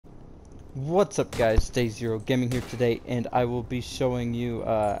What's up guys, Day Zero Gaming here today, and I will be showing you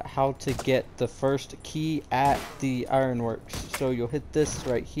how to get the first key at the ironworks. So you'll hit this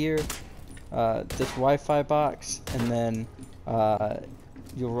right here, this Wi-Fi box, and then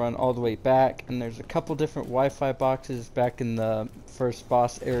you'll run all the way back, and there's a couple different Wi-Fi boxes back in the first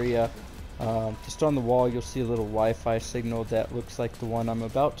boss area. Just on the wall you'll see a little Wi-Fi signal that looks like the one I'm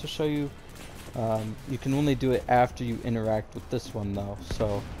about to show you. You can only do it after you interact with this one though,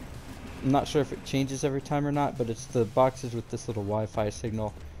 so I'm not sure if it changes every time or not, but it's the boxes with this little Wi-Fi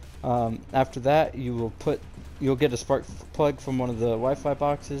signal. After that, you'll get a spark plug from one of the Wi-Fi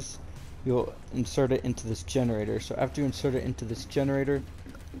boxes. You'll insert it into this generator. So after you insert it into this generator,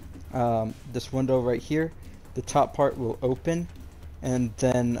 this window right here, the top part will open, and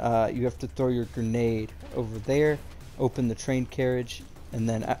then you have to throw your grenade over there, open the train carriage, and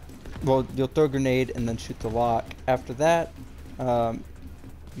then well, you'll throw a grenade and then shoot the lock. After that,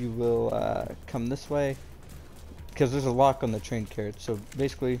 you will come this way because there's a lock on the train carriage. So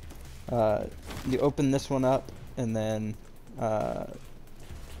basically you open this one up, and then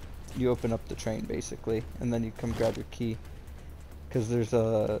you open up the train basically, and then you come grab your key because there's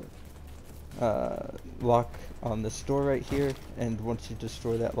a lock on this door right here, and once you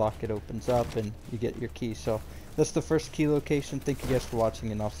destroy that lock it opens up and you get your key. So that's the first key location. Thank you guys for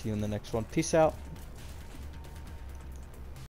watching, and I'll see you in the next one. Peace out.